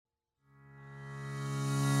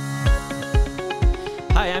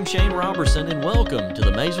Hi, I'm Shane Robertson, and welcome to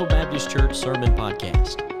the Maysville Baptist Church Sermon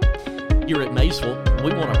Podcast. Here at Maysville,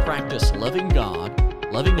 we want to practice loving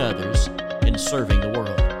God, loving others, and serving the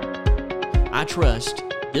world. I trust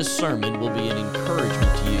this sermon will be an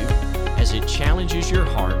encouragement to you as it challenges your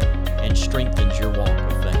heart and strengthens your walk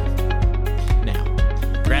of faith.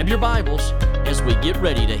 Now, grab your Bibles as we get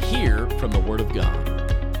ready to hear from the Word of God.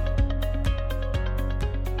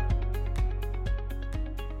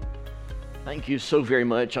 Thank you so very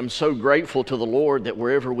much. I'm so grateful to the Lord that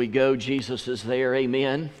wherever we go, Jesus is there.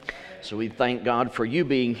 Amen. So we thank God for you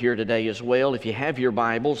being here today as well. If you have your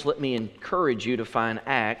Bibles, let me encourage you to find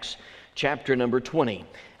Acts chapter number 20.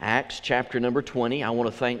 Acts chapter number 20. I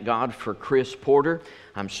want to thank God for Chris Porter.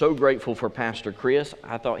 I'm so grateful for Pastor Chris.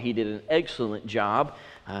 I thought he did an excellent job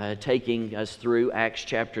taking us through Acts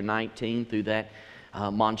chapter 19 through that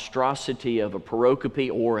monstrosity of a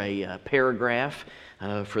pericope or a paragraph.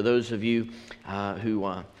 For those of you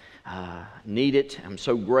who need it, I'm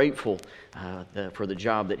so grateful for the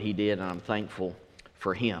job that he did, and I'm thankful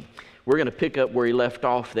for him. We're going to pick up where he left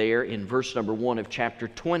off there in verse number 1 of chapter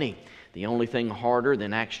 20. The only thing harder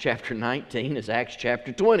than Acts chapter 19 is Acts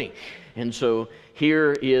chapter 20. And so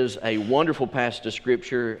here is a wonderful passage of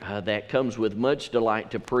Scripture that comes with much delight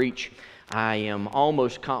to preach. I am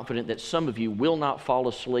almost confident that some of you will not fall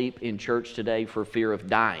asleep in church today for fear of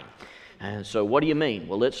dying. And so what do you mean?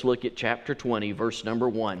 Well, let's look at chapter 20, verse number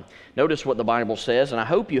 1. Notice what the Bible says, and I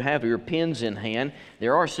hope you have your pens in hand.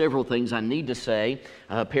 There are several things I need to say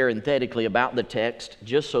parenthetically about the text,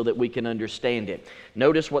 just so that we can understand it.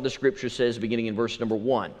 Notice what the Scripture says beginning in verse number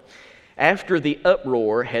 1. After the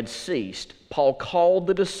uproar had ceased, Paul called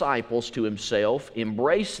the disciples to himself,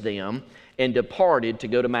 embraced them, and departed to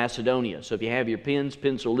go to Macedonia. So if you have your pens,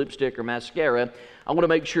 pencil, lipstick, or mascara, I want to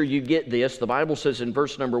make sure you get this. The Bible says in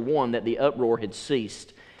verse number 1 that the uproar had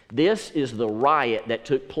ceased. This is the riot that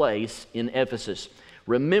took place in Ephesus.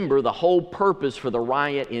 Remember, the whole purpose for the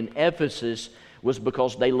riot in Ephesus was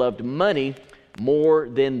because they loved money more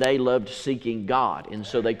than they loved seeking God. And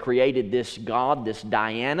so they created this god, this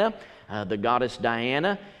Diana, the goddess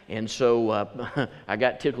Diana. And so I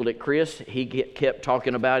got tickled at Chris. He kept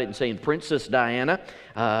talking about it and saying Princess Diana,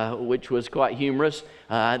 which was quite humorous.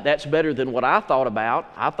 That's better than what I thought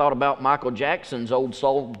about. I thought about Michael Jackson's old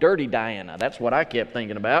soul, Dirty Diana. That's what I kept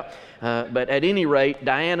thinking about. But at any rate,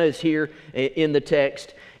 Diana is here in the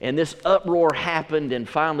text. And this uproar happened, and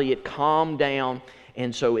finally it calmed down.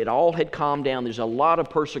 And so it all had calmed down. There's a lot of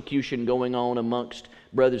persecution going on amongst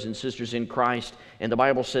brothers and sisters in Christ. And the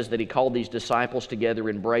Bible says that he called these disciples together,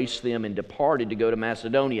 embraced them, and departed to go to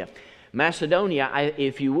Macedonia. Macedonia,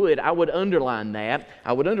 if you would, I would underline that.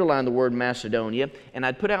 I would underline the word Macedonia, and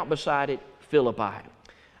I'd put out beside it Philippi.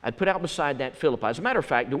 I'd put out beside that Philippi. As a matter of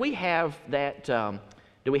fact, do we have that?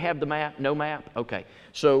 Do we have the map? No map? Okay.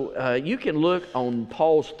 So you can look on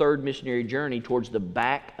Paul's third missionary journey towards the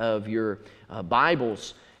back of your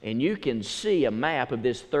Bibles, and you can see a map of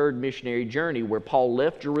this third missionary journey where Paul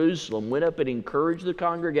left Jerusalem, went up and encouraged the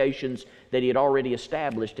congregations that he had already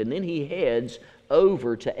established, and then he heads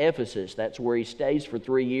over to Ephesus. That's where he stays for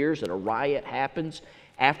 3 years, and a riot happens.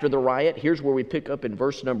 After the riot, here's where we pick up in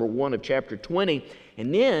verse number 1 of chapter 20,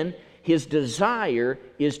 and then his desire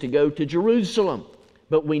is to go to Jerusalem.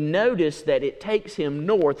 But we notice that it takes him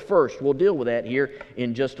north first. We'll deal with that here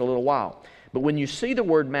in just a little while. But when you see the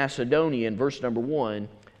word Macedonia in verse number 1,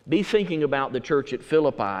 be thinking about the church at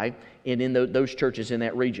Philippi and in those churches in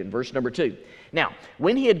that region. Verse number 2. Now,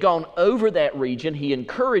 when he had gone over that region, he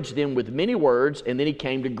encouraged them with many words, and then he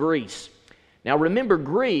came to Greece. Now remember,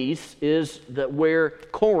 Greece is where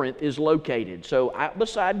Corinth is located. So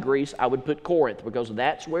beside Greece, I would put Corinth, because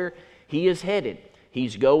that's where he is headed.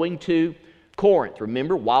 He's going to Corinth.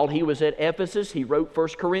 Remember, while he was at Ephesus, he wrote 1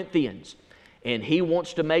 Corinthians. And he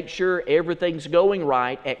wants to make sure everything's going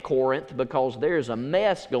right at Corinth, because there's a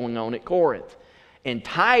mess going on at Corinth. And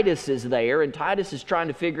Titus is there, and Titus is trying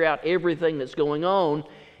to figure out everything that's going on.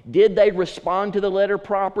 Did they respond to the letter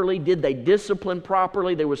properly? Did they discipline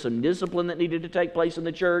properly? There was some discipline that needed to take place in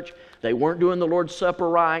the church. They weren't doing the Lord's Supper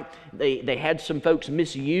right. They had some folks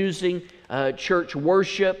misusing church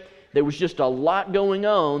worship. There was just a lot going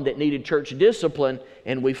on that needed church discipline,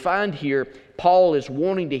 and we find here Paul is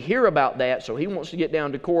wanting to hear about that, so he wants to get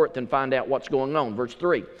down to Corinth and find out what's going on. Verse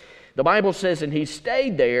 3. The Bible says, and he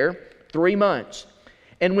stayed there 3 months.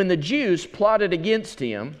 And when the Jews plotted against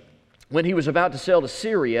him, when he was about to sail to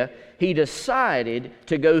Syria, he decided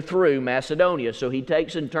to go through Macedonia. So he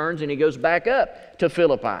takes and turns and he goes back up to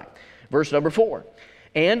Philippi. Verse number 4.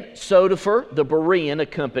 And Sotiphar the Berean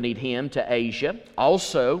accompanied him to Asia.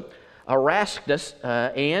 Also Erastus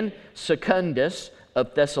and Secundus,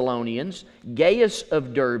 of Thessalonians, Gaius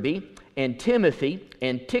of Derbe, and Timothy,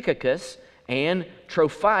 and Tychicus, and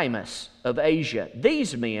Trophimus of Asia.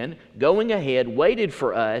 These men, going ahead, waited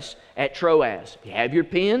for us at Troas. If you have your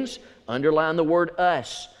pens, underline the word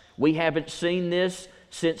us. We haven't seen this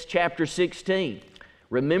since chapter 16.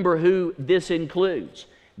 Remember who this includes.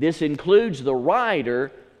 This includes the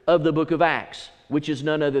writer of the book of Acts, which is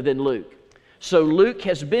none other than Luke. So Luke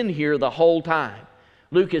has been here the whole time.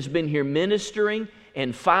 Luke has been here ministering,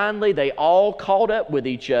 and finally they all caught up with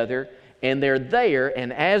each other, and they're there,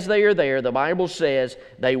 and as they are there, the Bible says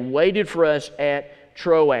they waited for us at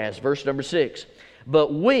Troas. Verse number 6.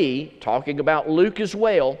 But we, talking about Luke as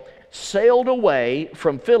well, sailed away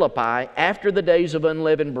from Philippi after the days of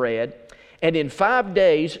unleavened bread, and in 5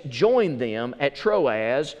 days joined them at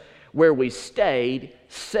Troas, where we stayed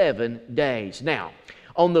 7 days. Now,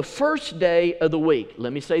 on the first day of the week,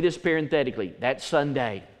 let me say this parenthetically, that's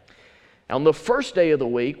Sunday. On the first day of the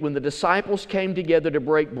week, when the disciples came together to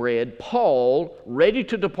break bread, Paul, ready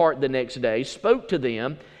to depart the next day, spoke to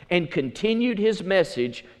them and continued his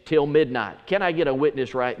message till midnight. Can I get a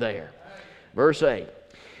witness right there? Verse 8.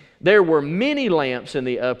 There were many lamps in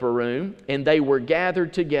the upper room, and they were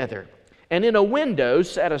gathered together. And in a window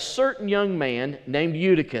sat a certain young man named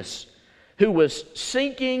Eutychus, who was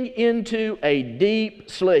sinking into a deep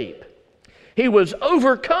sleep. He was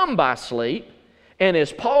overcome by sleep, and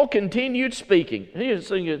as Paul continued speaking, he was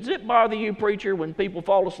saying, does it bother you, preacher, when people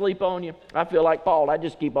fall asleep on you? I feel like Paul, I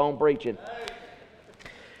just keep on preaching.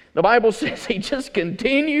 The Bible says he just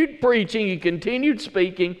continued preaching, he continued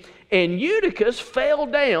speaking, and Eutychus fell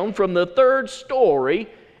down from the 3rd story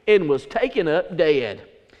and was taken up dead.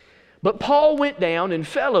 But Paul went down and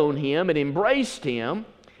fell on him and embraced him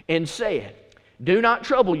and said, do not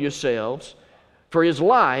trouble yourselves, for his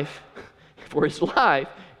life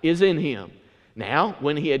is in him. Now,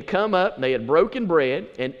 when he had come up, they had broken bread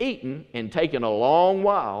and eaten and taken a long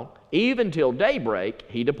while, even till daybreak,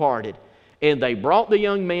 he departed. And they brought the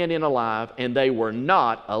young man in alive, and they were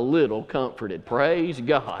not a little comforted. Praise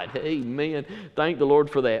God. Amen. Thank the Lord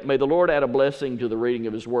for that. May the Lord add a blessing to the reading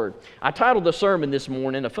of His Word. I titled the sermon this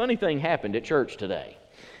morning, A Funny Thing Happened at Church Today.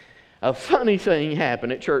 A funny thing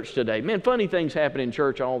happened at church today. Man, funny things happen in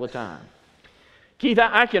church all the time. Keith,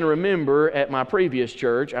 I can remember at my previous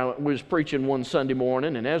church, I was preaching one Sunday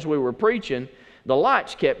morning, and as we were preaching, the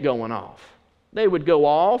lights kept going off. They would go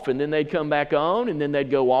off, and then they'd come back on, and then they'd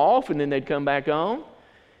go off, and then they'd come back on.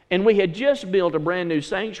 And we had just built a brand new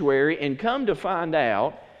sanctuary, and come to find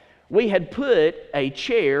out, we had put a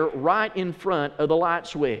chair right in front of the light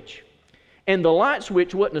switch. And the light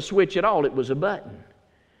switch wasn't a switch at all, it was a button.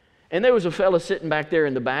 And there was a fellow sitting back there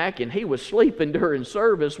in the back, and he was sleeping during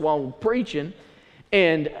service while preaching,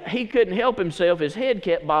 and he couldn't help himself. His head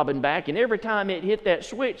kept bobbing back, and every time it hit that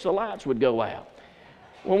switch, the lights would go out.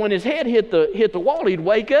 Well, when his head hit the wall, he'd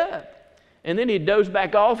wake up. And then he'd doze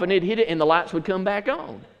back off, and he'd hit it, and the lights would come back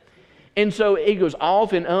on. And so he goes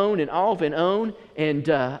off and on and off and on. And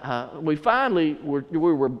we finally were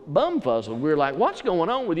bumfuzzled. We were like, what's going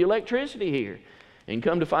on with the electricity here? And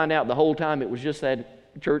come to find out the whole time it was just that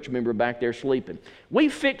church member back there sleeping. We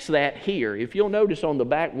fixed that here. If you'll notice on the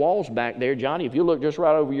back walls back there, Johnny, if you look just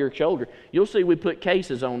right over your shoulder, you'll see we put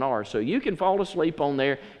cases on ours. So you can fall asleep on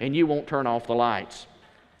there, and you won't turn off the lights.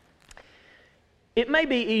 It may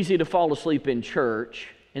be easy to fall asleep in church,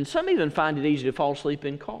 and some even find it easy to fall asleep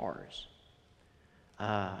in cars.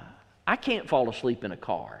 I can't fall asleep in a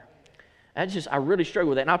car. I really struggle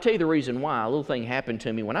with that. And I'll tell you the reason why. A little thing happened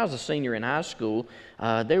to me. When I was a senior in high school,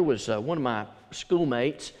 there was one of my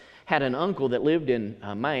schoolmates had an uncle that lived in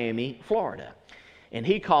Miami, Florida. And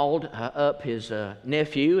he called up his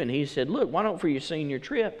nephew, and he said, look, why don't for your senior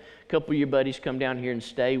trip, a couple of your buddies come down here and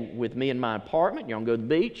stay with me in my apartment. Y'all can go to the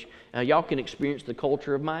beach. Y'all can experience the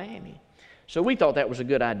culture of Miami. So we thought that was a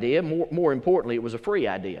good idea. More importantly, it was a free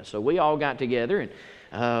idea. So we all got together,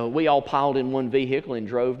 and we all piled in one vehicle and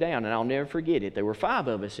drove down. And I'll never forget it. There were 5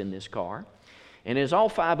 of us in this car. And as all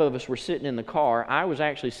 5 of us were sitting in the car, I was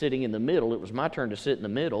actually sitting in the middle. It was my turn to sit in the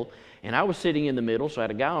middle. And I was sitting in the middle, so I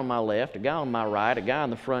had a guy on my left, a guy on my right, a guy on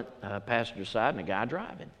the front passenger side, and a guy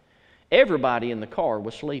driving. Everybody in the car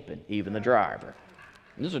was sleeping, even the driver.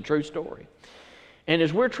 And this is a true story. And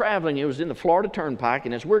as we're traveling, it was in the Florida Turnpike,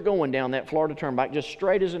 and as we're going down that Florida Turnpike, just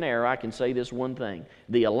straight as an arrow, I can say this one thing.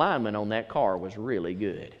 The alignment on that car was really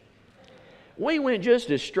good. We went just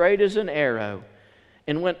as straight as an arrow.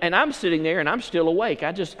 And I'm sitting there, and I'm still awake.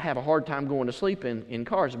 I just have a hard time going to sleep in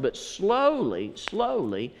cars. But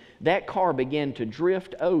slowly, that car began to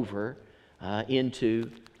drift over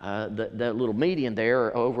into the little median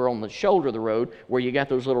there over on the shoulder of the road where you got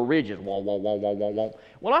those little ridges. Wah, wah, wah, wah, wah, wah.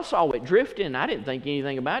 Well, I saw it drifting. I didn't think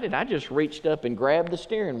anything about it. I just reached up and grabbed the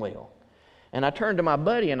steering wheel. And I turned to my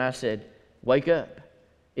buddy and I said, "Wake up.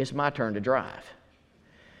 It's my turn to drive."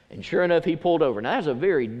 And sure enough, he pulled over. Now, that's a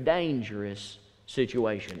very dangerous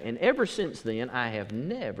situation. And ever since then, I have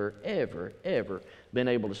never, ever, ever been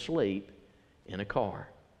able to sleep in a car.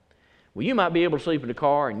 Well, you might be able to sleep in a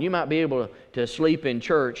car and you might be able to sleep in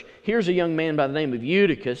church. Here's a young man by the name of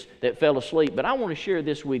Eutychus that fell asleep. But I want to share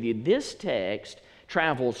this with you. This text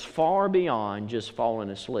travels far beyond just falling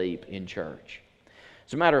asleep in church.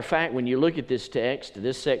 As a matter of fact, when you look at this text,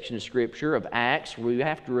 this section of Scripture of Acts, we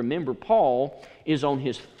have to remember Paul is on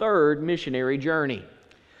his third missionary journey.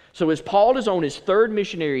 So as Paul is on his third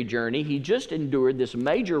missionary journey, he just endured this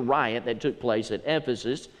major riot that took place at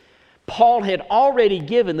Ephesus. Paul had already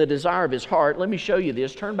given the desire of his heart. Let me show you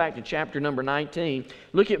this. Turn back to chapter number 19.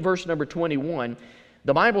 Look at verse number 21.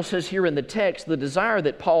 The Bible says here in the text, the desire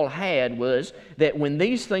that Paul had was that when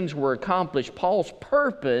these things were accomplished, Paul's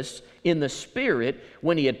purpose in the Spirit,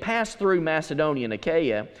 when he had passed through Macedonia and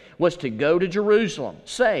Achaia, was to go to Jerusalem,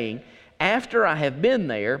 saying, "After I have been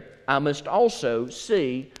there, I must also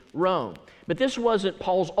see Rome." But this wasn't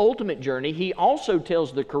Paul's ultimate journey. He also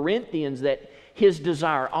tells the Corinthians that his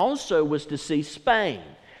desire also was to see Spain.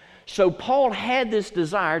 So Paul had this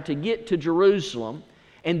desire to get to Jerusalem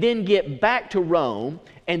and then get back to Rome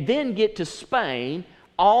and then get to Spain,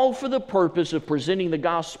 all for the purpose of presenting the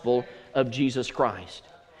gospel of Jesus Christ.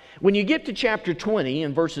 When you get to chapter 20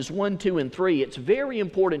 in verses 1, 2, and 3, it's very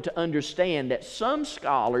important to understand that some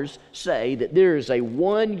scholars say that there is a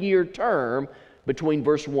 1-year term between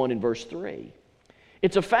verse 1 and verse 3.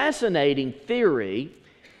 It's a fascinating theory,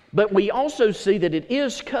 but we also see that it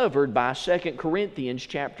is covered by 2 Corinthians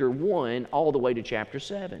chapter 1 all the way to chapter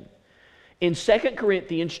 7. In 2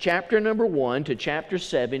 Corinthians chapter number 1 to chapter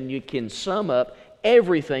 7, you can sum up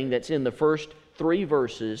everything that's in the first 3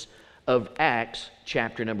 verses of Acts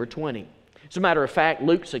chapter number 20. As a matter of fact,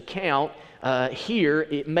 Luke's account here,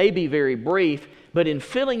 it may be very brief, but in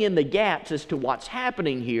filling in the gaps as to what's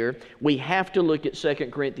happening here, we have to look at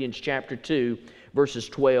 2 Corinthians chapter 2, verses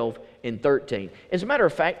 12 and 13. As a matter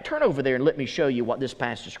of fact, turn over there and let me show you what this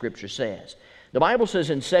passage of Scripture says. The Bible says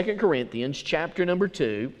in 2 Corinthians chapter number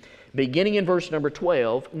 2, beginning in verse number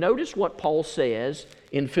 12, notice what Paul says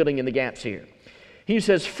in filling in the gaps here. He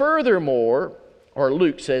says, "Furthermore," or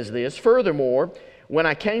Luke says this, "Furthermore, when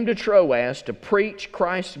I came to Troas to preach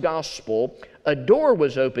Christ's gospel, a door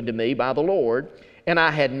was opened to me by the Lord, and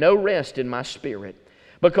I had no rest in my spirit,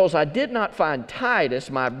 because I did not find Titus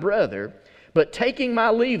my brother, but taking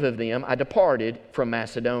my leave of them, I departed from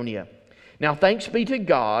Macedonia. Now thanks be to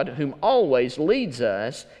God, whom always leads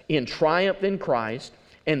us in triumph in Christ,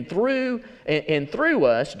 and through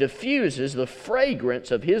us diffuses the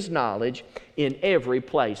fragrance of His knowledge in every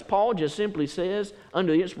place." Paul just simply says,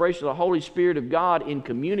 under the inspiration of the Holy Spirit of God in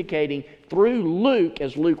communicating through Luke,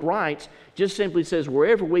 as Luke writes, just simply says,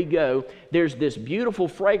 wherever we go, there's this beautiful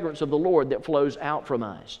fragrance of the Lord that flows out from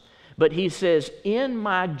us. But he says, in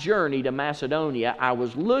my journey to Macedonia, I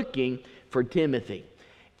was looking for Timothy.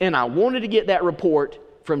 And I wanted to get that report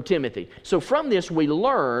from Timothy. So from this we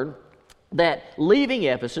learn that leaving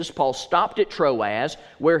Ephesus, Paul stopped at Troas,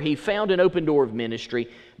 where he found an open door of ministry,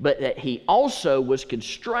 but that he also was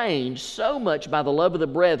constrained so much by the love of the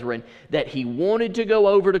brethren that he wanted to go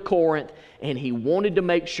over to Corinth, and he wanted to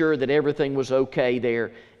make sure that everything was okay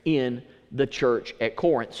there in the church at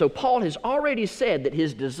Corinth. So Paul has already said that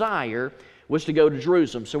his desire was to go to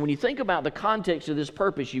Jerusalem. So when you think about the context of this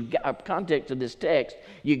purpose, context of this text,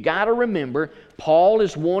 you got to remember Paul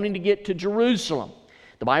is wanting to get to Jerusalem.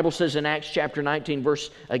 The Bible says in Acts chapter 19,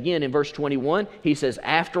 in verse 21, he says,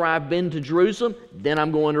 "After I've been to Jerusalem, then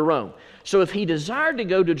I'm going to Rome." So if he desired to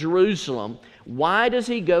go to Jerusalem, why does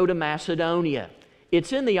he go to Macedonia?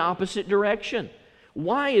 It's in the opposite direction.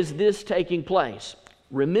 Why is this taking place?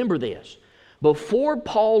 Remember this. Before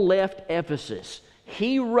Paul left Ephesus,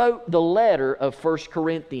 he wrote the letter of 1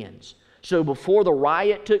 Corinthians. So before the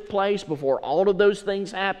riot took place, before all of those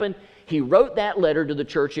things happened, he wrote that letter to the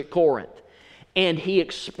church at Corinth. And he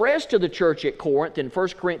expressed to the church at Corinth in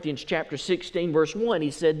 1 Corinthians chapter 16, verse 1, he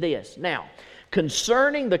said this, "Now,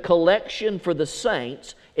 concerning the collection for the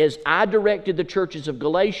saints, as I directed the churches of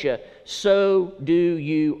Galatia, so do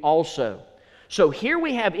you also." So here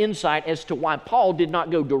we have insight as to why Paul did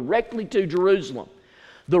not go directly to Jerusalem.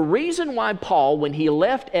 The reason why Paul, when he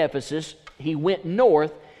left Ephesus, he went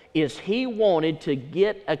north, is he wanted to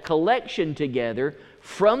get a collection together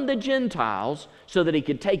from the Gentiles so that he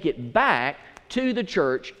could take it back to the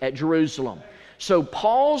church at Jerusalem. So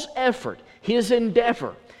Paul's effort, his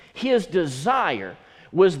endeavor, his desire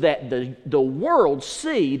was that the world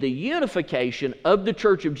see the unification of the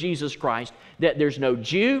Church of Jesus Christ, that there's no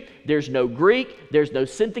Jew, there's no Greek, there's no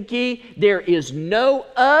Syntyche, there is no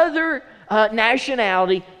other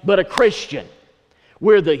nationality but a Christian.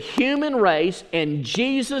 We're the human race, and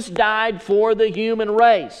Jesus died for the human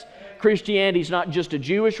race. Christianity is not just a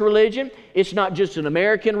Jewish religion. It's not just an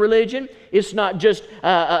American religion. It's not just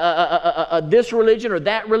this religion or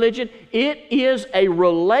that religion. It is a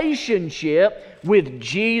relationship with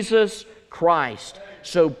Jesus Christ.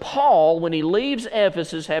 So Paul, when he leaves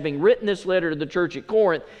Ephesus, having written this letter to the church at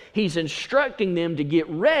Corinth, he's instructing them to get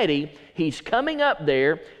ready. He's coming up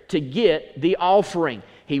there to get the offering.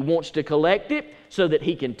 He wants to collect it so that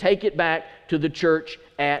he can take it back to the church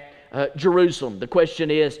at Jerusalem. The question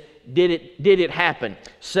is, did it happen?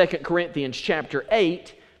 2 Corinthians chapter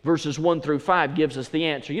 8, verses 1 through 5 gives us the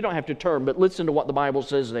answer. You don't have to turn, but listen to what the Bible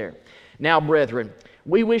says there. Now, brethren,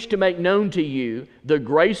 we wish to make known to you the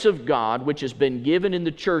grace of God which has been given in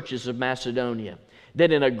the churches of Macedonia,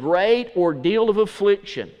 that in a great ordeal of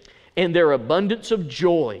affliction and their abundance of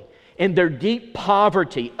joy and their deep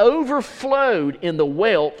poverty overflowed in the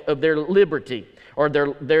wealth of their liberty, or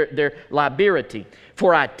their liberty.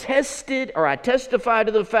 For I testify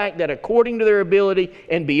to the fact that according to their ability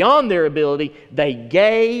and beyond their ability, they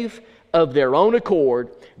gave of their own accord,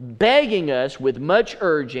 begging us with much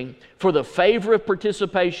urging for the favor of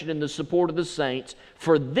participation in the support of the saints.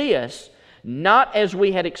 For this, not as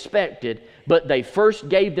we had expected, but they first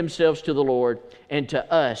gave themselves to the Lord and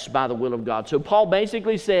to us by the will of God. So Paul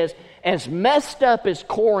basically says, as messed up as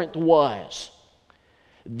Corinth was,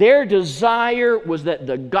 their desire was that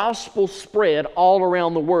the gospel spread all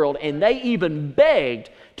around the world, and they even begged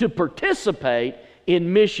to participate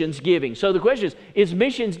in missions giving. So the question is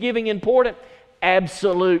missions giving important?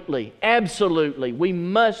 Absolutely, absolutely. We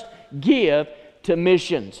must give to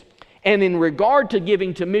missions. And in regard to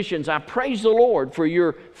giving to missions, I praise the Lord for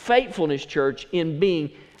your faithfulness, church, in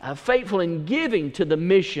being faithful in giving to the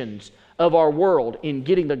missions of our world, in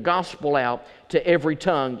getting the gospel out to every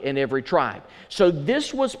tongue and every tribe. So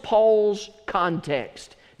this was Paul's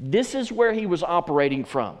context. This is where he was operating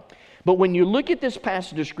from. But when you look at this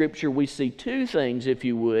passage of Scripture, we see two things, if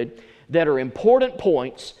you would, that are important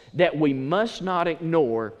points that we must not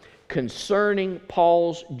ignore concerning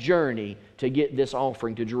Paul's journey to get this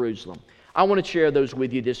offering to Jerusalem. I want to share those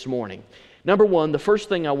with you this morning. Number one, the first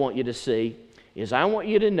thing I want you to see is I want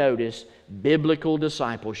you to notice biblical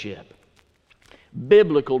discipleship.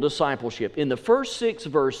 Biblical discipleship. In the first 6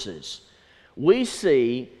 verses, we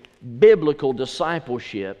see biblical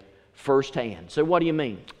discipleship firsthand. So what do you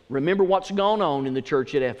mean? Remember what's gone on in the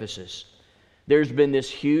church at Ephesus. There's been this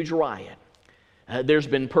huge riot. There's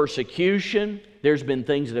been persecution. There's been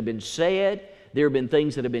things that have been said. There have been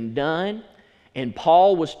things that have been done. And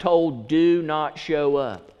Paul was told, do not show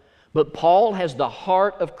up. But Paul has the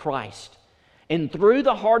heart of Christ. And through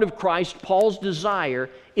the heart of Christ, Paul's desire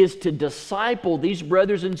is to disciple these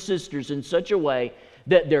brothers and sisters in such a way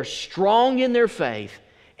that they're strong in their faith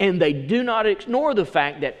and they do not ignore the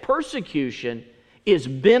fact that persecution is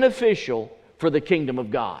beneficial for the kingdom of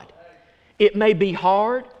God. It may be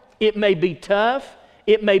hard, it may be tough,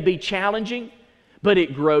 it may be challenging, but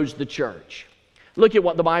it grows the church. Look at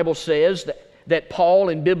what the Bible says that Paul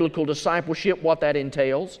in biblical discipleship, what that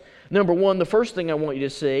entails. Number one, the first thing I want you to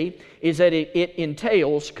see is that it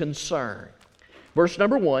entails concern. Verse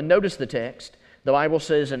number 1, notice the text. The Bible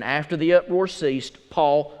says, and after the uproar ceased,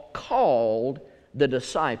 Paul called the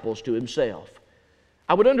disciples to himself.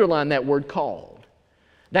 I would underline that word called.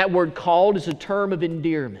 That word called is a term of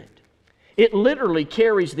endearment. It literally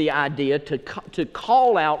carries the idea to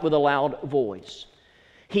call out with a loud voice.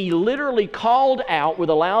 He literally called out with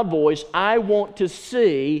a loud voice, I want to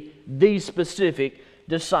see these specific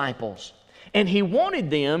disciples. And he wanted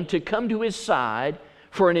them to come to his side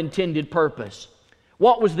for an intended purpose.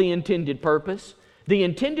 What was the intended purpose? The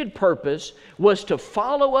intended purpose was to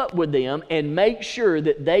follow up with them and make sure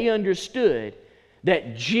that they understood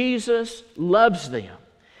that Jesus loves them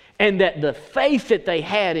and that the faith that they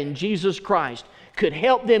had in Jesus Christ could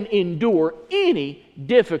help them endure any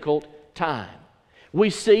difficult time. We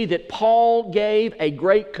see that Paul gave a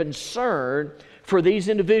great concern for these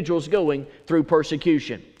individuals going through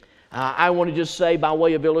persecution. I want to just say by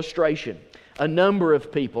way of illustration, a number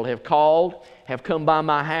of people have called, have come by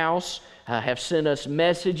my house, have sent us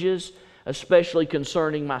messages, especially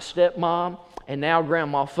concerning my stepmom and now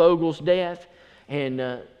Grandma Fogel's death.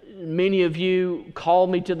 And many of you call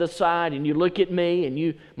me to the side and you look at me and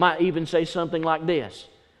you might even say something like this,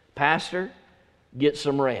 Pastor, get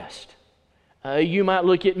some rest. You might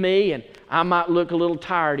look at me and I might look a little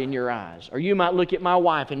tired in your eyes. Or you might look at my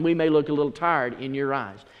wife and we may look a little tired in your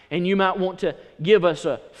eyes. And you might want to give us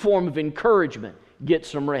a form of encouragement. Get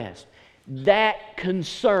some rest. That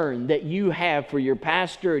concern that you have for your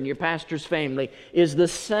pastor and your pastor's family is the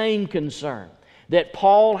same concern that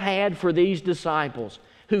Paul had for these disciples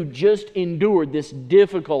who just endured this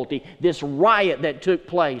difficulty, this riot that took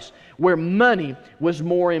place where money was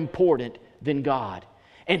more important than God.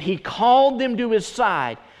 And he called them to his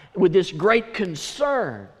side with this great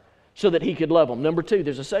concern so that he could love them. Number two,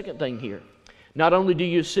 there's a second thing here. Not only do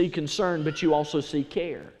you see concern, but you also see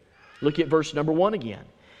care. Look at verse number 1 again.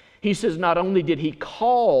 He says not only did he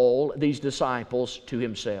call these disciples to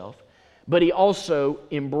himself, but he also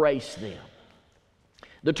embraced them.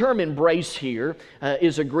 The term embrace here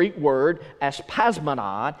is a Greek word,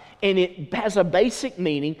 aspasmanad, and it has a basic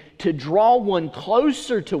meaning to draw one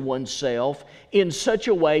closer to oneself in such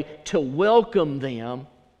a way to welcome them.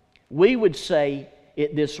 We would say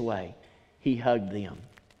it this way: he hugged them.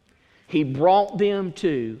 He brought them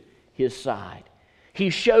to his side.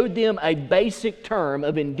 He showed them a basic term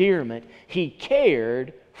of endearment. He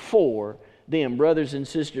cared for them. Brothers and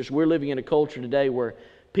sisters, we're living in a culture today where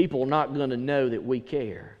people are not going to know that we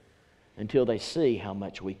care until they see how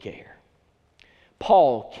much we care.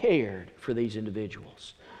 Paul cared for these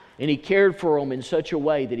individuals. And he cared for them in such a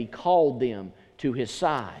way that he called them to his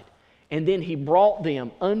side. And then he brought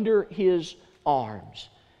them under his arms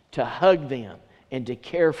to hug them and to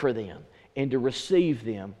care for them and to receive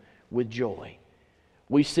them with joy.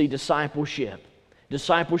 We see discipleship.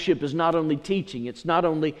 Discipleship is not only teaching, it's not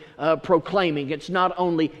only proclaiming, it's not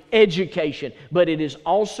only education, but it is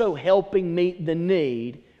also helping meet the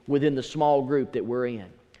need within the small group that we're in.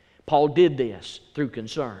 Paul did this through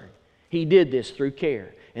concern. He did this through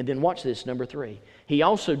care. And then watch this, number 3. He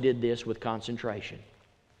also did this with concentration.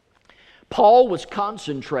 Paul was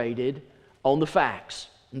concentrated on the facts.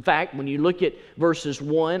 In fact, when you look at verses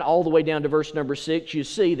 1 all the way down to verse number 6, you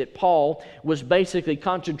see that Paul was basically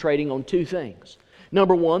concentrating on 2 things.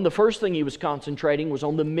 Number 1, the first thing he was concentrating was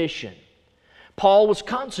on the mission. Paul was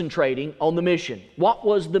concentrating on the mission. What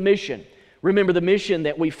was the mission? Remember, the mission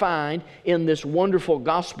that we find in this wonderful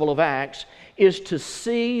Gospel of Acts is to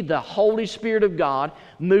see the Holy Spirit of God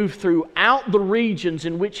move throughout the regions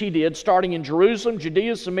in which He did, starting in Jerusalem,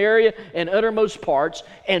 Judea, Samaria, and uttermost parts,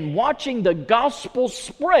 and watching the gospel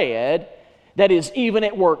spread that is even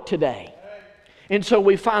at work today. And so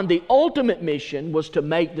we find the ultimate mission was to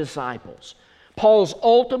make disciples. Paul's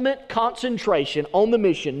ultimate concentration on the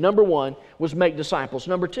mission, number 1, was make disciples.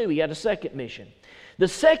 Number 2, he had a second mission. The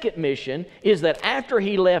second mission is that after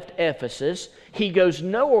he left Ephesus, he goes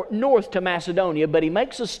north to Macedonia, but he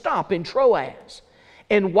makes a stop in Troas.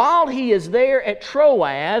 And while he is there at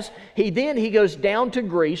Troas, he goes down to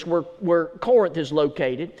Greece, where Corinth is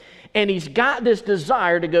located, and he's got this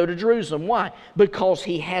desire to go to Jerusalem. Why? Because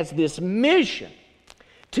he has this mission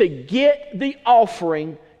to get the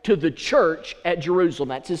offering to the church at Jerusalem.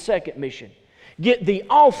 That's his second mission. Get the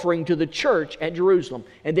offering to the church at Jerusalem.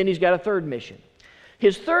 And then he's got a third mission.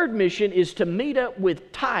 His third mission is to meet up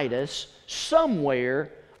with Titus somewhere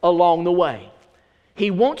along the way. He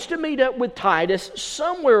wants to meet up with Titus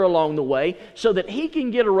somewhere along the way so that he can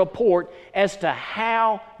get a report as to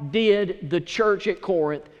how did the church at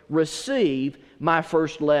Corinth receive my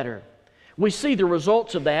first letter. We see the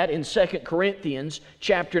results of that in 2 Corinthians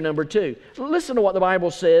chapter number 2. Listen to what the Bible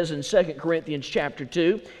says in 2 Corinthians chapter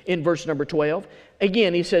 2 in verse number 12.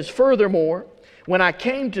 Again, he says, "Furthermore, when I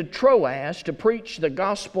came to Troas to preach the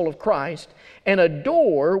gospel of Christ, and a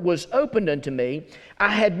door was opened unto me, I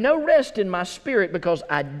had no rest in my spirit because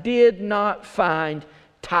I did not find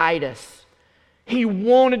Titus." He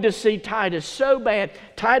wanted to see Titus so bad.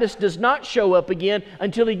 Titus does not show up again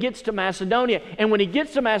until he gets to Macedonia. And when he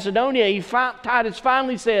gets to Macedonia, Titus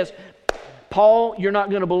finally says, "Paul, you're not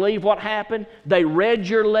going to believe what happened. They read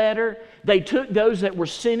your letter. They took those that were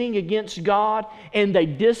sinning against God and they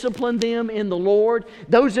disciplined them in the Lord.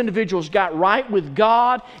 Those individuals got right with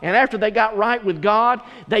God, and after they got right with God,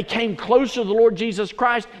 they came closer to the Lord Jesus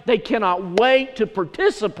Christ. They cannot wait to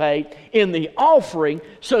participate in the offering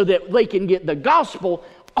so that they can get the gospel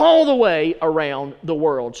all the way around the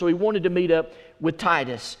world." So he wanted to meet up with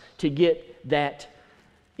Titus to get that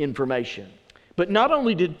information. But not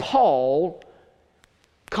only did Paul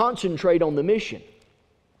concentrate on the mission,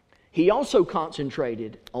 he also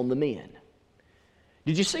concentrated on the men.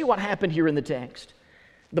 Did you see what happened here in the text?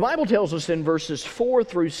 The Bible tells us in verses 4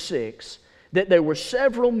 through 6 that there were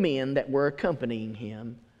several men that were accompanying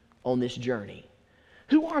him on this journey.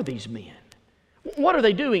 Who are these men? What are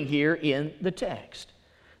they doing here in the text?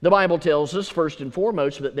 The Bible tells us, first and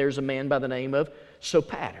foremost, that there's a man by the name of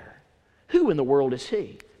Sopater. Who in the world is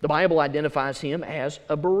he? The Bible identifies him as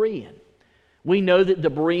a Berean. We know that the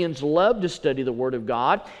Bereans love to study the Word of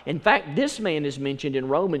God. In fact, this man is mentioned in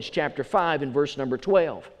Romans chapter 5 and verse number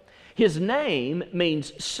 12. His name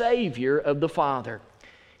means Savior of the Father.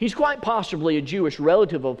 He's quite possibly a Jewish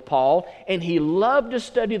relative of Paul, and he loved to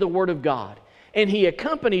study the Word of God. And he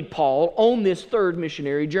accompanied Paul on this third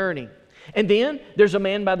missionary journey. And then there's a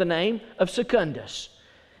man by the name of Secundus.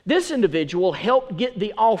 This individual helped get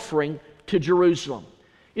the offering to Jerusalem.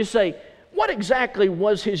 You say, what exactly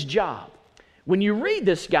was his job? When you read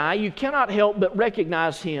this guy, you cannot help but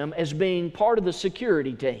recognize him as being part of the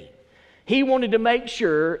security team. He wanted to make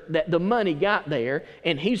sure that the money got there,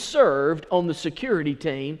 and he served on the security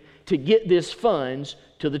team to get this funds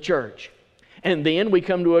to the church. And then we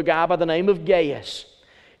come to a guy by the name of Gaius.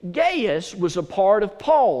 Gaius was a part of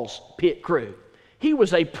Paul's pit crew. He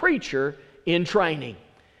was a preacher in training.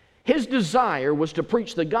 His desire was to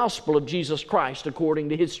preach the gospel of Jesus Christ according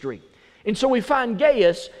to history. And so we find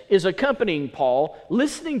Gaius is accompanying Paul,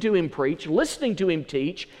 listening to him preach, listening to him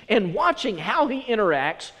teach, and watching how he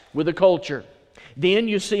interacts with the culture. Then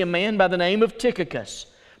you see a man by the name of Tychicus,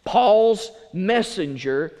 Paul's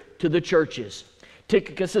messenger to the churches.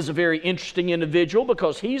 Tychicus is a very interesting individual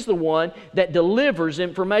because he's the one that delivers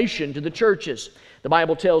information to the churches. The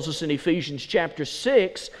Bible tells us in Ephesians chapter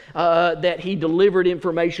 6 that he delivered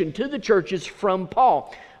information to the churches from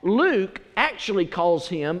Paul. Luke actually calls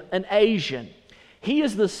him an Asian. He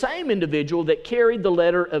is the same individual that carried the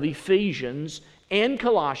letter of Ephesians and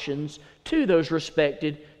Colossians to those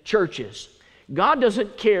respected churches. God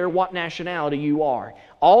doesn't care what nationality you are.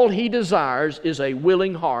 All He desires is a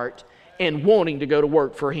willing heart and wanting to go to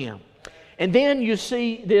work for Him. And then you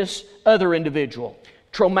see this other individual,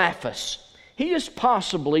 Trophimus. He is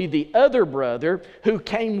possibly the other brother who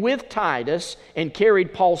came with Titus and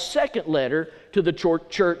carried Paul's second letter to the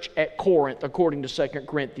church at Corinth, according to 2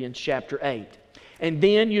 Corinthians chapter 8. And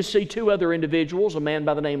then you see two other individuals, a man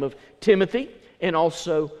by the name of Timothy and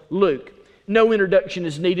also Luke. No introduction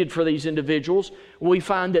is needed for these individuals. We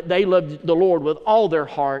find that they loved the Lord with all their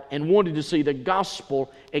heart and wanted to see the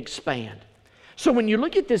gospel expand. So when you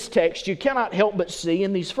look at this text, you cannot help but see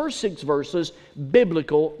in these first 6 verses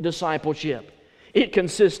biblical discipleship. It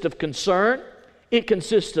consists of concern, it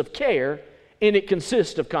consists of care, and it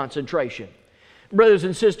consists of concentration. Brothers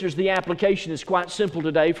and sisters, the application is quite simple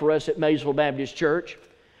today for us at Maysville Baptist Church.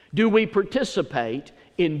 Do we participate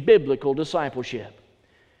in biblical discipleship?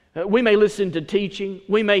 We may listen to teaching.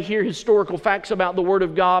 We may hear historical facts about the Word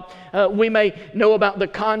of God. We may know about the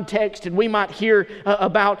context, and we might hear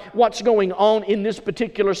about what's going on in this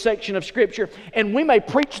particular section of Scripture. And we may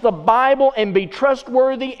preach the Bible and be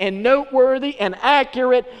trustworthy and noteworthy and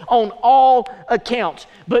accurate on all accounts.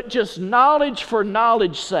 But just knowledge for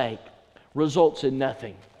knowledge's sake results in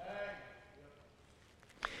nothing.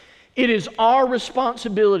 It is our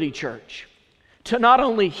responsibility, church, to not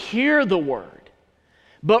only hear the Word,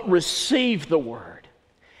 but receive the Word,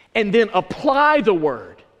 and then apply the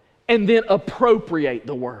Word, and then appropriate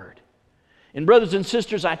the Word. And brothers and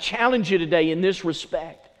sisters, I challenge you today in this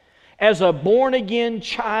respect. As a born-again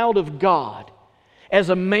child of God, as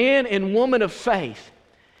a man and woman of faith,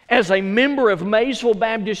 as a member of Maysville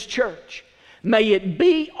Baptist Church, may it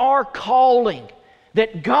be our calling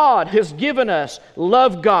that God has given us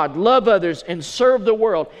love God, love others, and serve the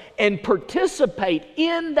world, and participate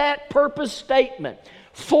in that purpose statement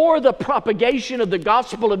for the propagation of the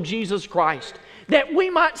gospel of Jesus Christ, that we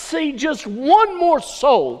might see just one more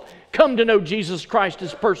soul come to know Jesus Christ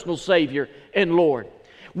as personal Savior and Lord.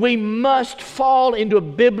 We must fall into a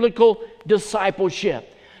biblical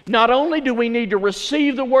discipleship. Not only do we need to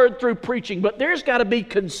receive the Word through preaching, but there's got to be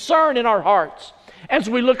concern in our hearts as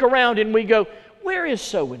we look around and we go, where is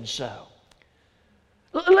so-and-so?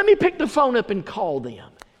 Let me pick the phone up and call them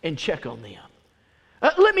and check on them.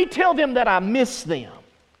 Let me tell them that I miss them.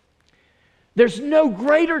 There's no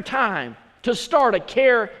greater time to start a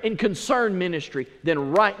care and concern ministry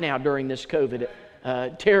than right now during this COVID,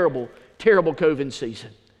 terrible COVID season.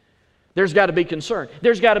 There's got to be concern.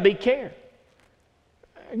 There's got to be care.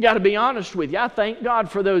 I've got to be honest with you. I thank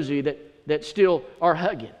God for those of you that still are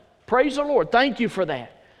hugging. Praise the Lord. Thank you for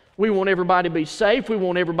that. We want everybody to be safe. We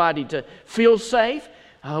want everybody to feel safe.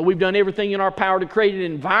 We've done everything in our power to create an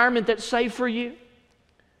environment that's safe for you.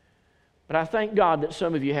 But I thank God that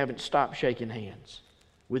some of you haven't stopped shaking hands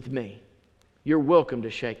with me. You're welcome to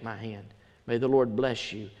shake my hand. May the Lord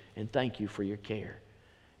bless you, and thank you for your care.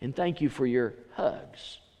 And thank you for your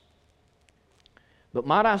hugs. But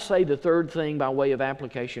might I say the third thing by way of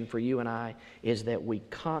application for you and I is that we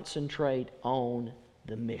concentrate on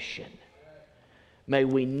the mission. May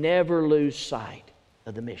we never lose sight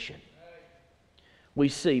of the mission. We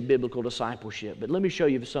see biblical discipleship. But let me show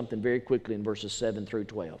you something very quickly in verses 7 through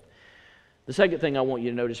 12. The second thing I want you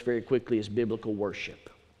to notice very quickly is biblical worship.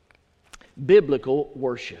 Biblical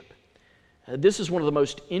worship. This is one of the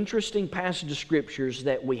most interesting passages of Scriptures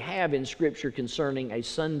that we have in Scripture concerning a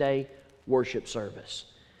Sunday worship service.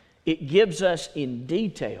 It gives us in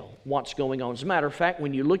detail what's going on. As a matter of fact,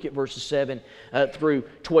 when you look at verses 7 through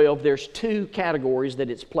 12, there's two categories that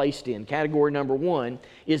it's placed in. Category number 1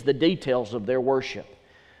 is the details of their worship.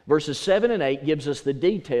 Verses 7 and 8 gives us the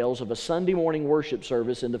details of a Sunday morning worship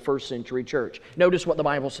service in the first century church. Notice what the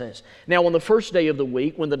Bible says. Now, on the first day of the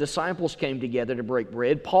week, when the disciples came together to break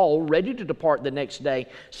bread, Paul, ready to depart the next day,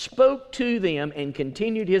 spoke to them and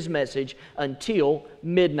continued his message until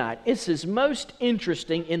midnight. This is most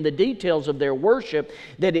interesting in the details of their worship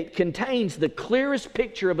that it contains the clearest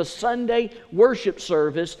picture of a Sunday worship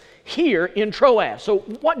service here in Troas. So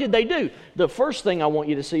what did they do? The first thing I want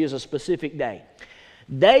you to see is a specific day.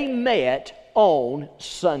 They met on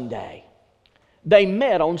Sunday. They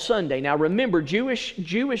met on Sunday. Now remember,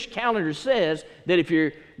 Jewish calendar says that if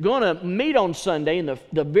you're going to meet on Sunday, and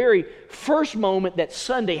the very first moment that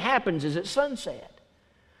Sunday happens is at sunset.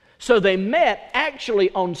 So they met actually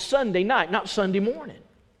on Sunday night, not Sunday morning.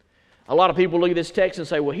 A lot of people look at this text and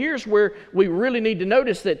say, well, here's where we really need to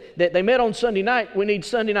notice that they met on Sunday night. We need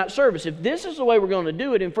Sunday night service. If this is the way we're going to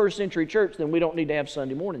do it in first century church, then we don't need to have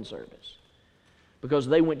Sunday morning service. Because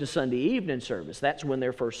they went to Sunday evening service. That's when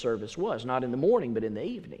their first service was. Not in the morning, but in the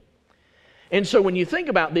evening. And so when you think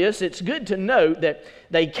about this, it's good to note that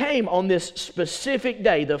they came on this specific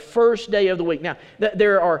day, the first day of the week. Now,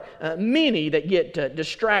 there are many that get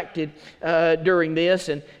distracted during this,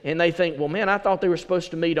 and they think, well, man, I thought they were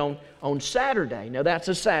supposed to meet on Saturday. Now, that's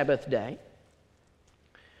a Sabbath day.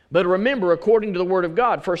 But remember, according to the Word of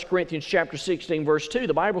God, 1 Corinthians chapter 16, verse 2,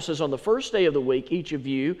 the Bible says, on the first day of the week, each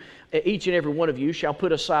and every one of you shall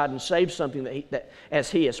put aside and save something that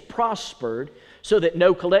as he has prospered, so that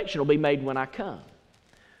no collection will be made when I come.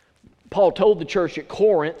 Paul told the church at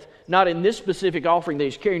Corinth, not in this specific offering that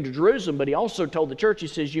he's carrying to Jerusalem, but he also told the church, he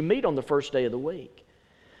says, you meet on the first day of the week.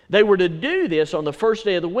 They were to do this on the first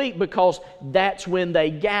day of the week because that's when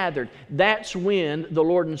they gathered. That's when the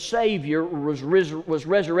Lord and Savior was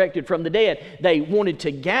resurrected from the dead. They wanted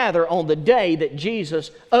to gather on the day that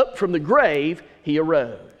Jesus, up from the grave, He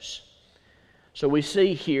arose. So we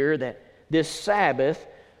see here that this Sabbath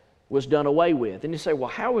was done away with. And you say, well,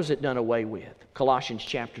 how was it done away with? Colossians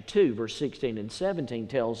chapter 2, verse 16 and 17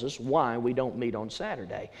 tells us why we don't meet on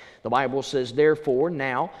Saturday. The Bible says, therefore,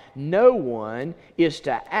 now no one is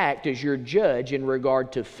to act as your judge in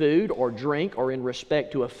regard to food or drink or in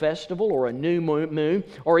respect to a festival or a new moon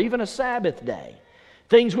or even a Sabbath day,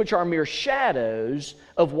 things which are mere shadows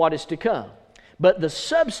of what is to come. But the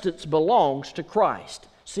substance belongs to Christ.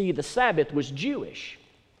 See, the Sabbath was Jewish.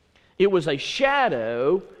 It was a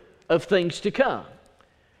shadow of things to come.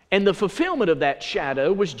 And the fulfillment of that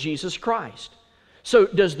shadow was Jesus Christ. So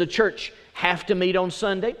does the church have to meet on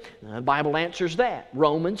Sunday? The Bible answers that.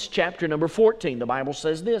 Romans chapter number 14, the Bible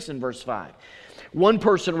says this in verse 5. One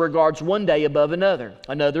person regards one day above another.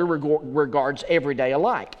 Another regards every day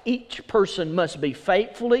alike. Each person must be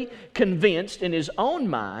faithfully convinced in his own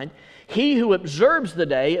mind. He who observes the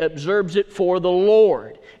day observes it for the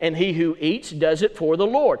Lord. And he who eats does it for the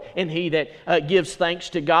Lord. And he that gives thanks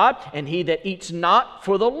to God, and he that eats not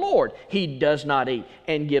for the Lord, he does not eat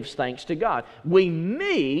and gives thanks to God. We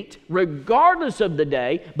meet regardless of the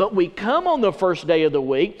day, but we come on the first day of the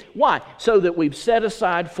week. Why? So that we've set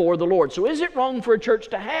aside for the Lord. So is it wrong for a church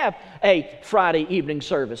to have a Friday evening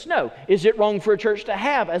service? No. Is it wrong for a church to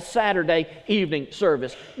have a Saturday evening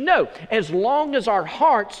service? No. As long as our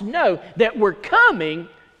hearts know that we're coming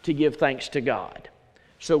to give thanks to God.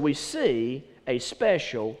 So we see a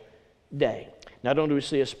special day. Not only do we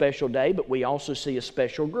see a special day, but we also see a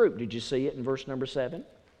special group. Did you see it in verse number 7?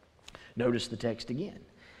 Notice the text again.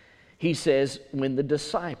 He says, when the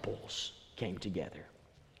disciples came together.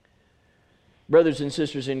 Brothers and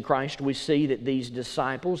sisters in Christ, we see that these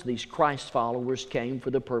disciples, these Christ followers, came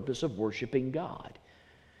for the purpose of worshiping God.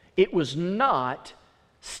 It was not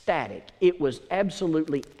static. It was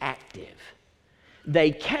absolutely active.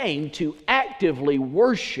 They came to actively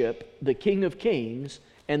worship the King of Kings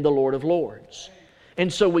and the Lord of Lords.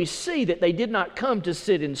 And so we see that they did not come to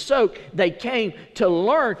sit and soak. They came to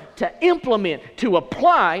learn, to implement, to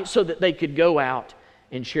apply so that they could go out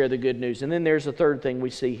and share the good news. And then there's a third thing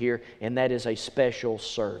we see here, and that is a special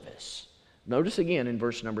service. Notice again in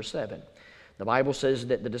verse number 7. The Bible says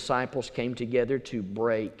that the disciples came together to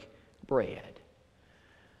break bread.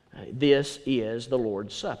 This is the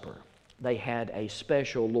Lord's Supper. They had a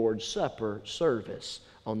special Lord's Supper service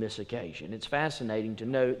on this occasion. It's fascinating to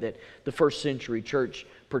note that the first century church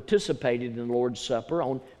participated in the Lord's Supper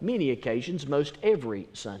on many occasions, most every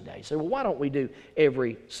Sunday. So, well, why don't we do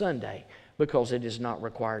every Sunday? Because it is not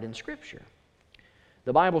required in Scripture.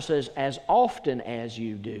 The Bible says, as often as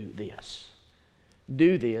you do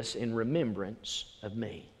this in remembrance of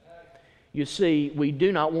me. You see, we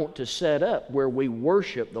do not want to set up where we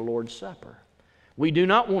worship the Lord's Supper. We do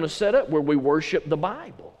not want to set up where we worship the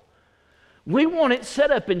Bible. We want it set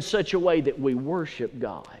up in such a way that we worship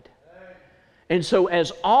God. And so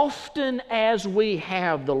as often as we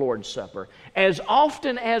have the Lord's Supper, as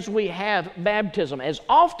often as we have baptism, as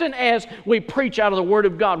often as we preach out of the Word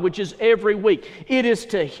of God, which is every week, it is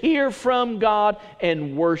to hear from God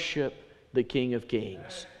and worship the King of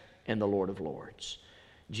Kings and the Lord of Lords.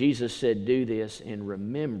 Jesus said, do this in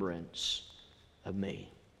remembrance of me.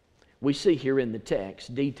 We see here in the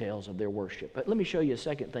text details of their worship. But let me show you a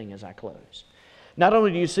second thing as I close. Not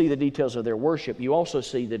only do you see the details of their worship, you also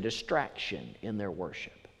see the distraction in their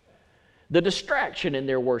worship. The distraction in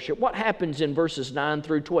their worship. What happens in verses 9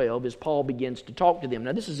 through 12 as Paul begins to talk to them.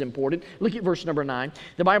 Now this is important. Look at verse number 9.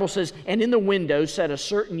 The Bible says, and in the window sat a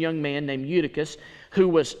certain young man named Eutychus, who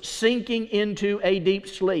was sinking into a deep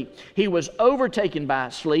sleep. He was overtaken by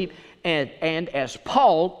sleep, and as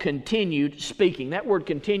Paul continued speaking. That word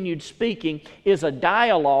continued speaking is a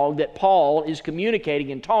dialogue that Paul is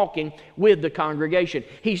communicating and talking with the congregation.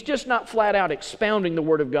 He's just not flat out expounding the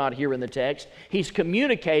Word of God here in the text. He's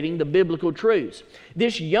communicating the biblical truths.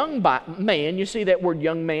 This young man, you see that word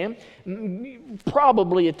young man,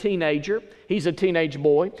 probably a teenager. He's a teenage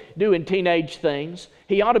boy doing teenage things.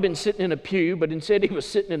 He ought to have been sitting in a pew, but instead he was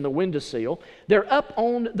sitting in the windowsill. They're up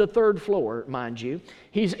on the third floor, mind you.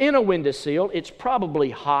 He's in a windowsill. It's probably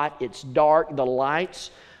hot. It's dark. The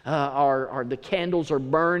lights the candles are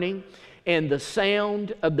burning. And the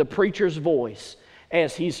sound of the preacher's voice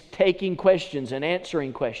as he's taking questions and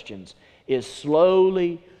answering questions is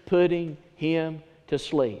slowly putting him to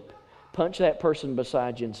sleep. Punch that person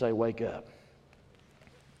beside you and say, wake up.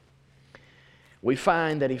 We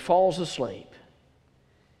find that he falls asleep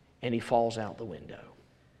and he falls out the window.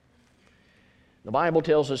 The Bible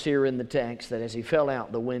tells us here in the text that as he fell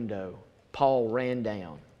out the window, Paul ran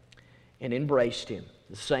down and embraced him.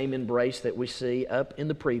 The same embrace that we see up in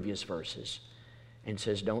the previous verses, and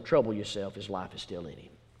says, don't trouble yourself, his life is still in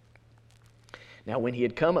him. Now when he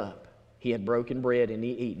had come up, he had broken bread and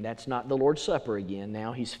he eaten. That's not the Lord's Supper again.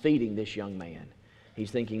 Now he's feeding this young man.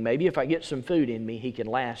 He's thinking, maybe if I get some food in me, he can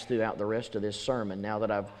last throughout the rest of this sermon now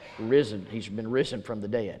that I've risen. He's been risen from the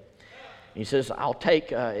dead. He says,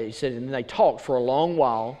 he said, and they talked for a long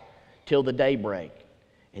while till the daybreak.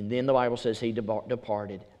 And then the Bible says he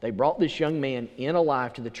departed. They brought this young man in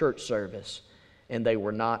alive to the church service, and they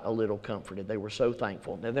were not a little comforted. They were so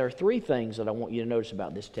thankful. Now, there are three things that I want you to notice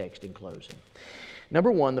about this text in closing. Number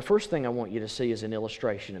one, the first thing I want you to see is an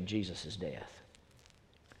illustration of Jesus' death.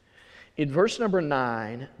 In verse number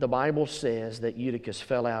 9, the Bible says that Eutychus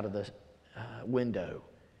fell out of the window,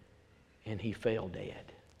 and he fell dead.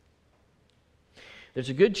 There's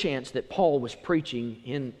a good chance that Paul was preaching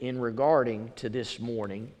in regarding to this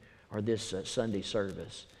morning or this Sunday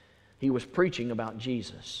service. He was preaching about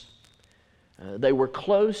Jesus. They were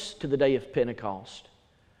close to the day of Pentecost.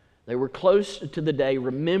 They were close to the day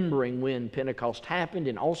remembering when Pentecost happened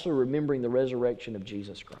and also remembering the resurrection of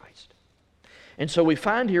Jesus Christ. And so we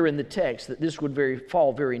find here in the text that this would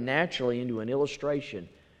fall very naturally into an illustration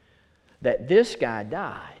that this guy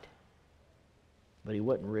died, but he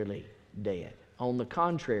wasn't really dead. On the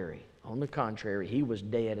contrary, he was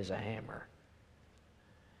dead as a hammer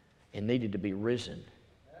and needed to be risen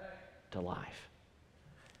to life.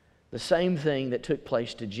 The same thing that took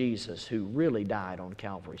place to Jesus, who really died on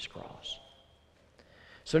Calvary's cross.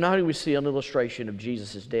 So not only do we see an illustration of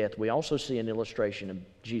Jesus' death, we also see an illustration of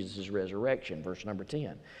Jesus' resurrection. Verse number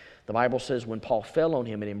 10. The Bible says, when Paul fell on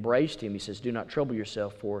him and embraced him, he says, do not trouble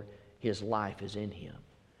yourself, for his life is in him.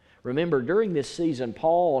 Remember, during this season,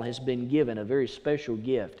 Paul has been given a very special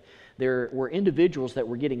gift. There were individuals that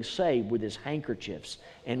were getting saved with his handkerchiefs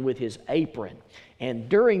and with his apron. And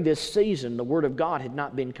during this season, the Word of God had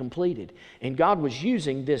not been completed. And God was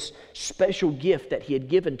using this special gift that He had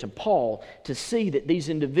given to Paul to see that these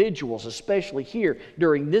individuals, especially here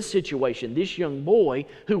during this situation, this young boy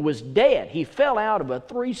who was dead, he fell out of a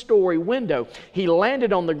 3-story window. He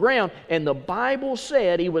landed on the ground, and the Bible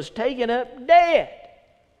said he was taken up dead.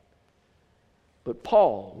 But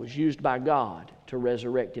Paul was used by God to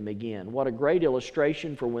resurrect him again. What a great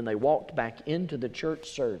illustration for when they walked back into the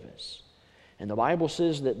church service. And the Bible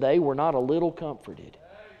says that they were not a little comforted.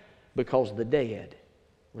 because the dead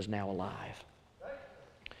was now alive.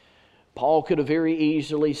 Paul could have very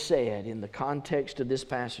easily said, in the context of this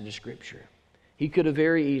passage of Scripture, he could have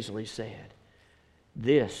very easily said,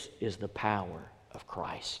 this is the power of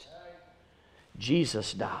Christ.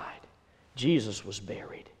 Jesus died, Jesus was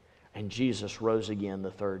buried, and Jesus rose again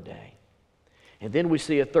the third day. And then we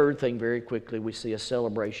see a third thing very quickly. We see a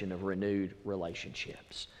celebration of renewed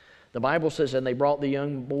relationships. The Bible says, and they brought the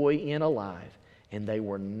young boy in alive, and they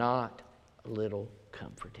were not a little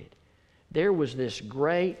comforted. There was this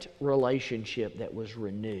great relationship that was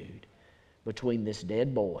renewed between this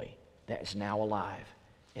dead boy that's now alive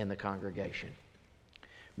and the congregation.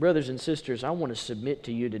 Brothers and sisters, I want to submit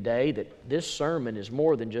to you today that this sermon is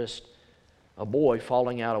more than just a boy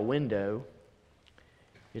falling out a window.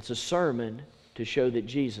 It's a sermon to show that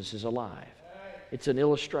Jesus is alive. It's an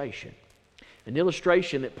illustration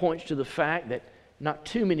that points to the fact that not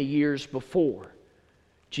too many years before,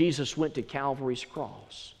 Jesus went to Calvary's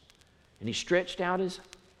cross, and He stretched out His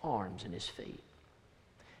arms and His feet,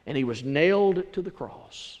 and He was nailed to the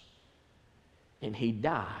cross, and He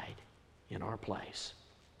died in our place.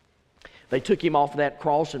 They took Him off that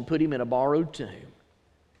cross and put Him in a borrowed tomb,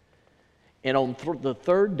 and on the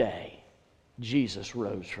third day, Jesus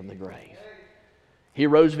rose from the grave. He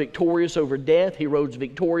rose victorious over death. He rose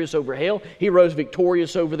victorious over hell. He rose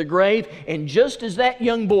victorious over the grave. And just as that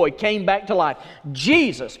young boy came back to life,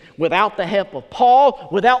 Jesus, without the help of Paul,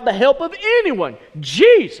 without the help of anyone,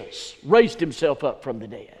 Jesus raised Himself up from the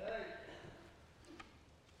dead.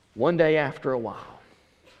 One day after a while,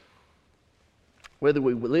 whether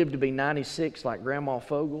we live to be 96 like Grandma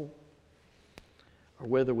Fogel, or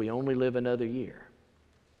whether we only live another year,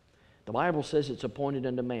 the Bible says it's appointed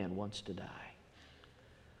unto man once to die.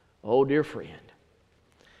 Oh, dear friend,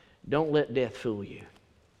 don't let death fool you.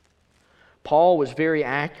 Paul was very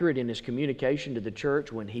accurate in his communication to the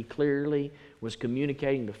church when he clearly was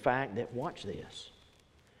communicating the fact that, watch this,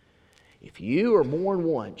 if you are born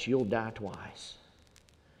once, you'll die twice.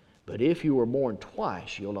 But if you were born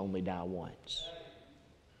twice, you'll only die once.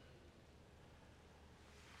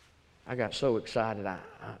 I got so excited, I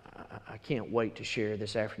can't wait to share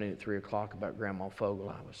this afternoon at 3 o'clock about Grandma Fogel.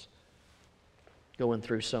 I was going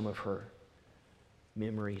through some of her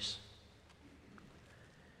memories.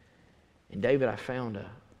 And David, I found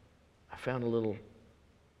a little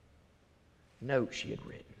note she had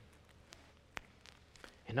written.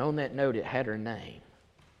 And on that note, it had her name.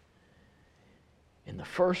 And the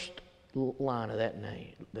first line of that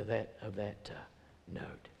name,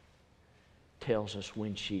 note, tells us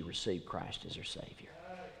when she received Christ as her Savior.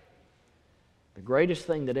 The greatest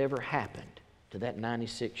thing that ever happened to that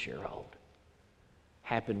 96-year-old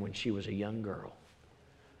happened when she was a young girl,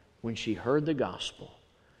 when she heard the gospel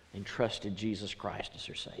and trusted Jesus Christ as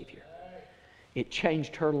her Savior. It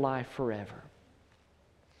changed her life forever.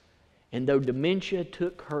 And though dementia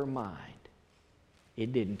took her mind,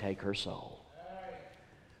 it didn't take her soul.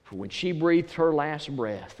 For when she breathed her last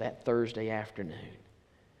breath that Thursday afternoon,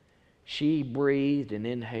 she breathed and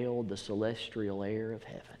inhaled the celestial air of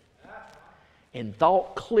heaven and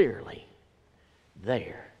thought clearly,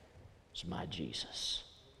 there's my Jesus.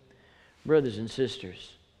 Brothers and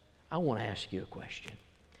sisters, I want to ask you a question.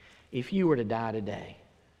 If you were to die today,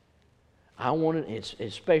 I want to,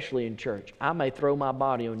 especially in church, I may throw my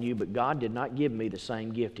body on you, but God did not give me the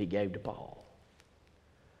same gift He gave to Paul.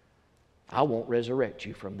 I won't resurrect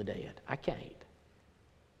you from the dead. I can't.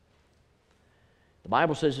 The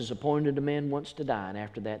Bible says it's appointed a man once to die, and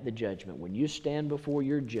after that the judgment. When you stand before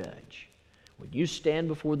your judge, when you stand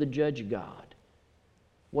before the judge of God,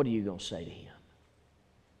 what are you going to say to Him?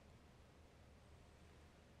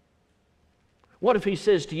 What if He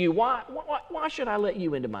says to you, why should I let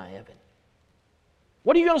you into my heaven?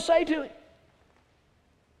 What are you going to say to Him?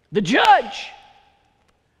 The judge.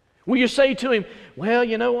 Will you say to Him, well,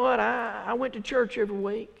 you know what, I went to church every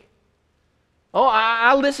week. Oh,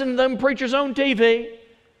 I listen to them preachers on TV.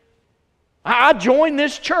 I joined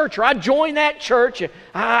this church or I joined that church.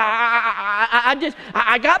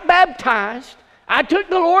 I got baptized. I took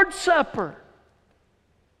the Lord's Supper.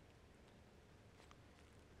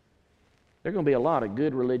 There are going to be a lot of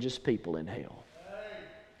good religious people in hell.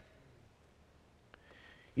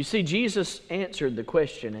 You see, Jesus answered the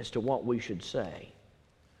question as to what we should say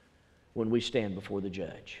when we stand before the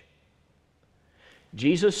judge.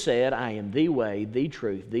 Jesus said, I am the way, the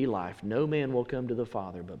truth, the life. No man will come to the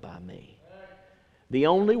Father but by me. The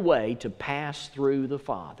only way to pass through the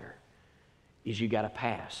Father is you got to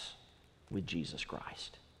pass with Jesus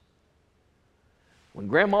Christ. When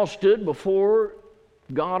Grandma stood before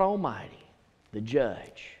God Almighty, the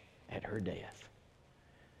judge, at her death,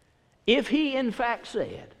 if He in fact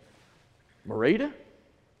said, Marita,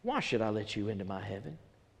 why should I let you into my heaven?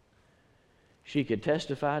 She could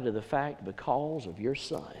testify to the fact because of your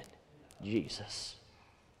son, Jesus.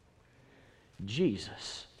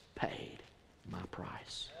 Jesus paid my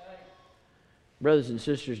price. Brothers and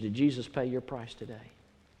sisters, did Jesus pay your price today?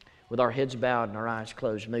 With our heads bowed and our eyes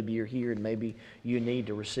closed, maybe you're here and maybe you need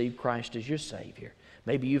to receive Christ as your Savior.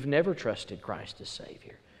 Maybe you've never trusted Christ as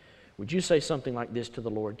Savior. Would you say something like this to the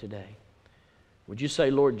Lord today? Would you say,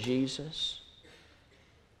 Lord Jesus,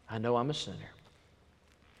 I know I'm a sinner.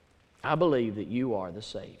 I believe that you are the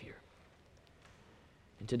Savior.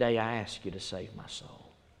 And today I ask you to save my soul.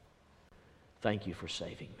 Thank you for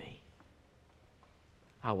saving me.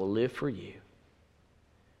 I will live for you.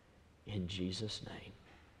 In Jesus' name.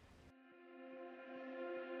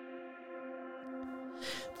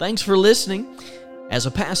 Thanks for listening. As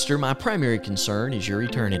a pastor, my primary concern is your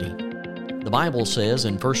eternity. The Bible says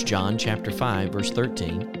in 1 John chapter 5, verse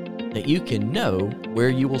 13, that you can know where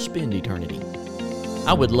you will spend eternity.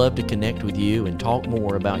 I would love to connect with you and talk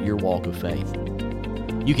more about your walk of faith.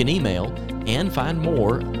 You can email and find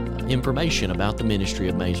more information about the ministry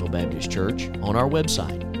of Maysville Baptist Church on our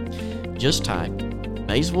website. Just type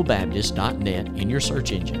maysvillebaptist.net in your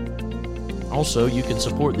search engine. Also, you can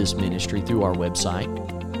support this ministry through our website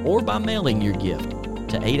or by mailing your gift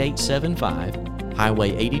to 8875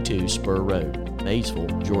 Highway 82 Spur Road, Maysville,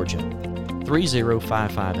 Georgia,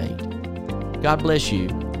 30558. God bless you,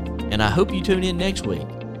 and I hope you tune in next week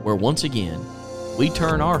where once again we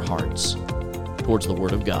turn our hearts towards the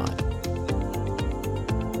Word of God.